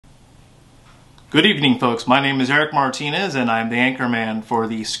Good evening, folks. My name is Eric Martinez, and I'm the anchorman for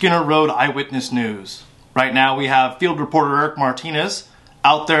the Skinner Road Eyewitness News. Right now we have field reporter Eric Martinez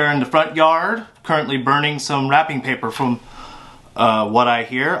out there in the front yard, currently burning some wrapping paper from what I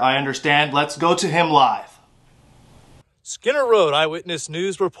hear. I understand. Let's go to him live. Skinner Road Eyewitness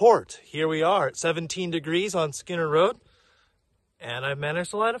News report. Here we are at 17 degrees on Skinner Road, and I've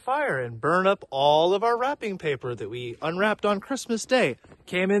managed to light a fire and burn up all of our wrapping paper that we unwrapped on Christmas Day.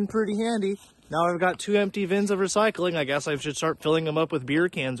 Came in pretty handy. Now I've got 2 empty bins of recycling. I guess I should start filling them up with beer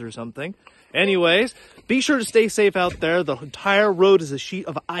cans or something. Anyways, be sure to stay safe out there. The entire road is a sheet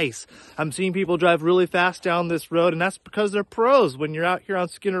of ice. I'm seeing people drive really fast down this road, and that's because they're pros. When you're out here on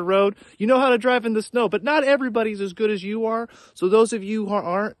Skinner Road, you know how to drive in the snow, but not everybody's as good as you are. So those of you who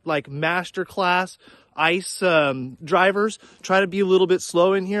aren't like master class ice drivers, try to be a little bit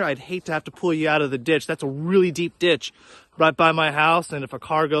slow in here. I'd hate to have to pull you out of the ditch. That's a really deep ditch right by my house, and if a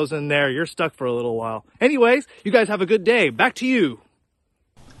car goes in there, you're stuck for a little while. Anyways, you guys have a good day. Back to you.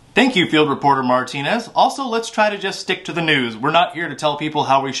 Thank you, field reporter Martinez. Also, let's try to just stick to the news. We're not here to tell people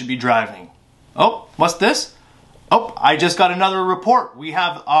how we should be driving. Oh, what's this? Oh, I just got another report. We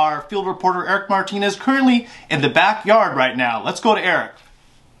have our field reporter Eric Martinez currently in the backyard right now. Let's go to Eric.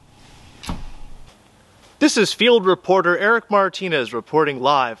 This is field reporter Eric Martinez reporting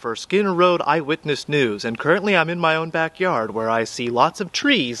live for Skinner Road Eyewitness News, and currently I'm in my own backyard where I see lots of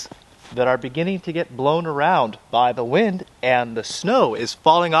trees that are beginning to get blown around by the wind, and the snow is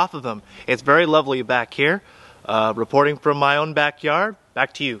falling off of them. It's very lovely back here. Reporting from my own backyard,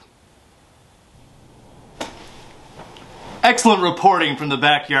 back to you. Excellent reporting from the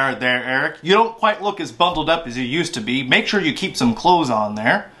backyard there, Eric. You don't quite look as bundled up as you used to be. Make sure you keep some clothes on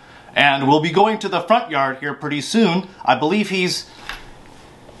there. And we'll be going to the front yard here pretty soon. I believe he's...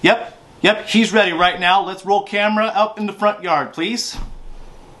 Yep, he's ready right now. Let's roll camera out in the front yard, please.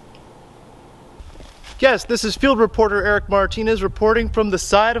 Yes, this is field reporter Eric Martinez reporting from the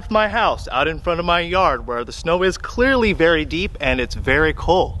side of my house, out in front of my yard, where the snow is clearly very deep and it's very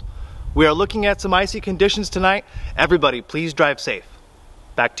cold. We are looking at some icy conditions tonight. Everybody, please drive safe.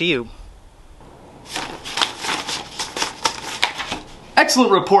 Back to you.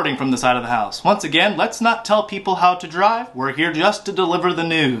 Excellent reporting from the side of the house. Once again, let's not tell people how to drive. We're here just to deliver the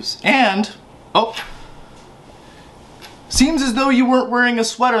news. And, oh, seems as though you weren't wearing a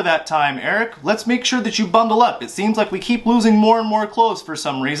sweater that time, Eric. Let's make sure that you bundle up. It seems like we keep losing more and more clothes for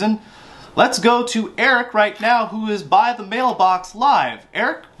some reason. Let's go to Eric right now, who is by the mailbox live.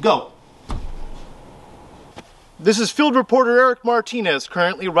 Eric, go. This is field reporter Eric Martinez,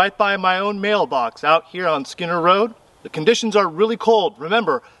 currently right by my own mailbox out here on Skinner Road. The conditions are really cold.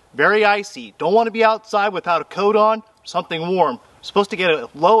 Remember, very icy. Don't want to be outside without a coat on, something warm. We're supposed to get a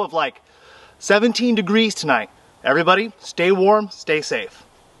low of like 17 degrees tonight. Everybody, stay warm, stay safe.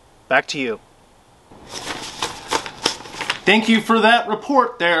 Back to you. Thank you for that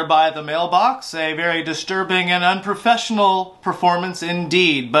report there by the mailbox. A very disturbing and unprofessional performance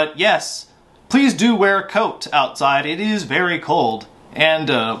indeed. But yes, please do wear a coat outside. It is very cold.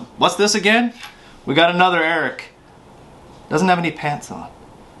 And what's this again? We got another Eric. Doesn't have any pants on.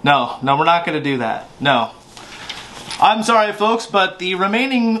 No, we're not going to do that. No. I'm sorry, folks, but the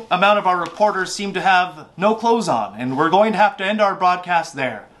remaining amount of our reporters seem to have no clothes on, and we're going to have to end our broadcast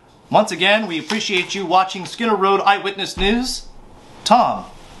there. Once again, we appreciate you watching Skinner Road Eyewitness News. Tom,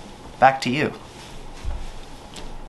 back to you.